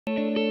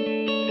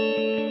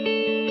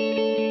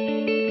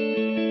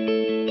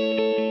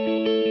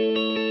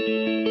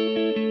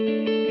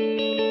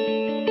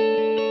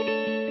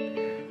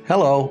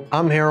Hello,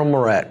 I'm Harold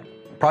Moret,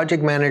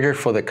 Project Manager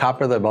for the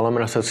Copper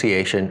Development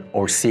Association,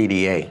 or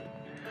CDA.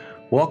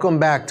 Welcome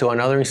back to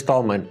another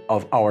installment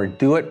of our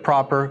Do It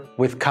Proper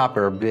with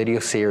Copper video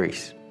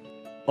series.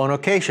 On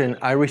occasion,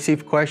 I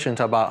receive questions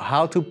about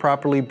how to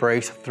properly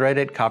brace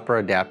threaded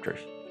copper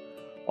adapters.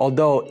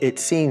 Although it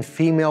seems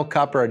female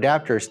copper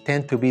adapters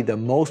tend to be the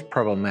most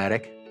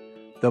problematic,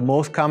 the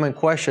most common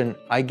question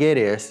I get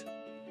is,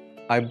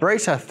 I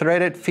brace a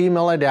threaded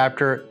female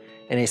adapter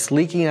and it's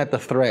leaking at the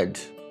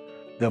threads.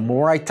 The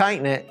more I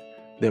tighten it,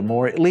 the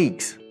more it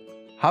leaks.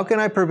 How can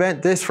I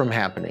prevent this from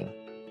happening?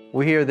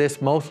 We hear this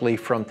mostly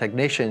from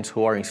technicians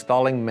who are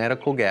installing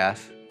medical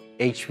gas,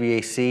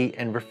 HVAC,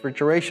 and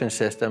refrigeration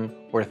system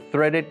where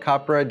threaded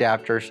copper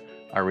adapters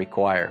are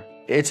required.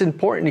 It's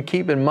important to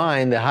keep in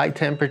mind the high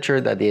temperature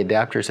that the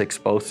adapter is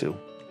exposed to,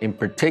 in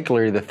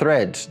particular the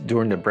threads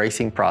during the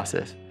bracing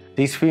process.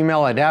 These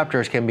female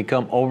adapters can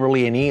become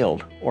overly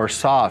annealed or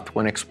soft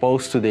when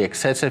exposed to the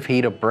excessive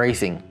heat of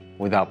bracing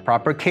without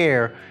proper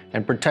care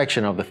and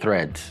protection of the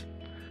threads.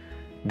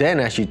 Then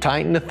as you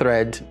tighten the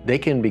threads, they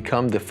can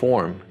become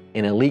deformed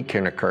and a leak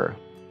can occur.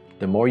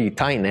 The more you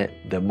tighten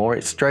it, the more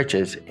it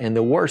stretches and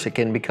the worse it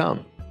can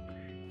become.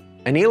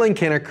 Annealing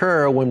can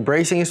occur when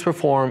bracing is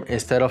performed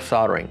instead of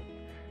soldering.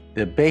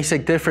 The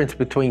basic difference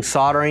between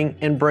soldering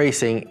and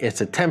bracing is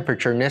the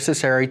temperature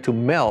necessary to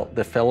melt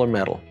the filler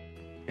metal.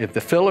 If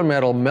the filler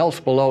metal melts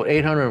below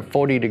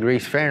 840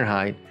 degrees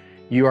Fahrenheit,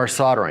 you are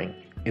soldering.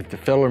 If the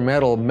filler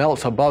metal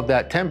melts above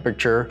that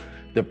temperature,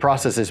 the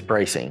process is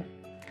bracing.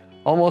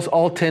 Almost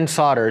all tin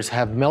solders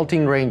have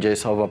melting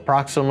ranges of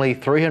approximately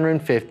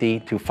 350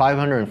 to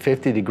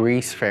 550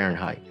 degrees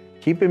Fahrenheit.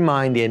 Keep in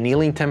mind the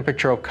annealing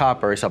temperature of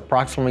copper is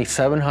approximately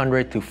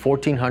 700 to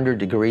 1400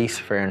 degrees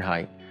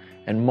Fahrenheit,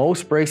 and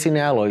most bracing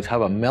alloys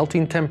have a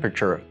melting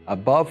temperature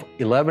above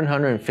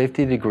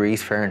 1150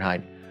 degrees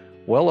Fahrenheit,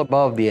 well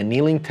above the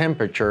annealing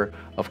temperature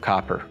of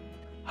copper.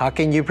 How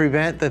can you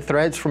prevent the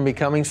threads from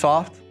becoming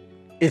soft?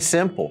 It's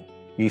simple.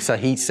 Use a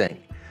heat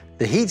sink.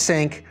 The heat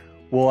sink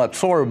will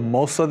absorb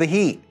most of the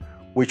heat,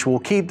 which will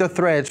keep the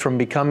threads from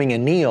becoming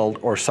annealed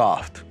or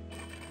soft.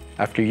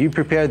 After you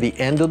prepare the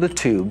end of the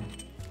tube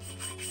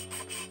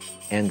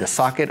and the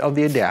socket of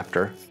the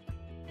adapter,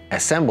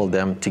 assemble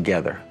them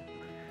together.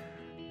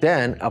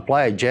 Then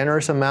apply a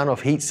generous amount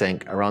of heat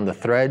sink around the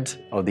threads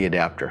of the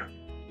adapter.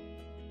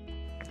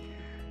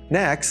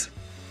 Next,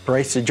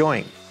 brace the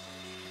joint.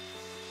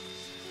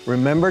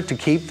 Remember to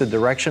keep the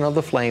direction of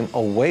the flame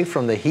away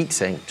from the heat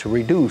sink to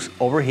reduce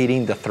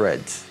overheating the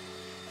threads.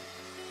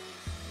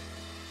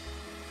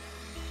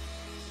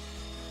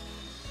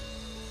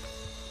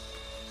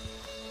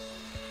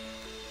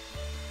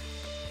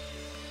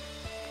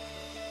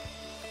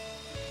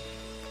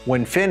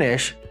 When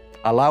finished,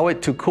 allow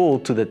it to cool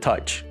to the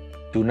touch.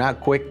 Do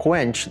not quick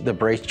quench the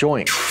brace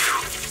joint.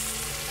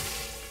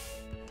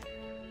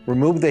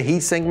 Remove the heat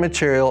sink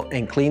material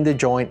and clean the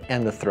joint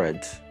and the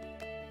threads.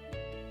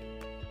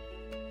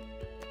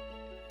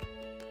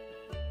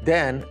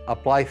 Then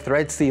apply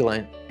thread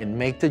sealant and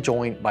make the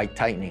joint by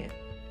tightening it.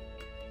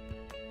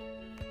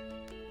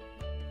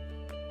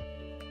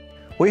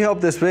 We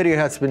hope this video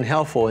has been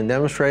helpful in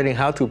demonstrating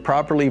how to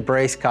properly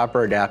brace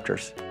copper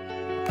adapters.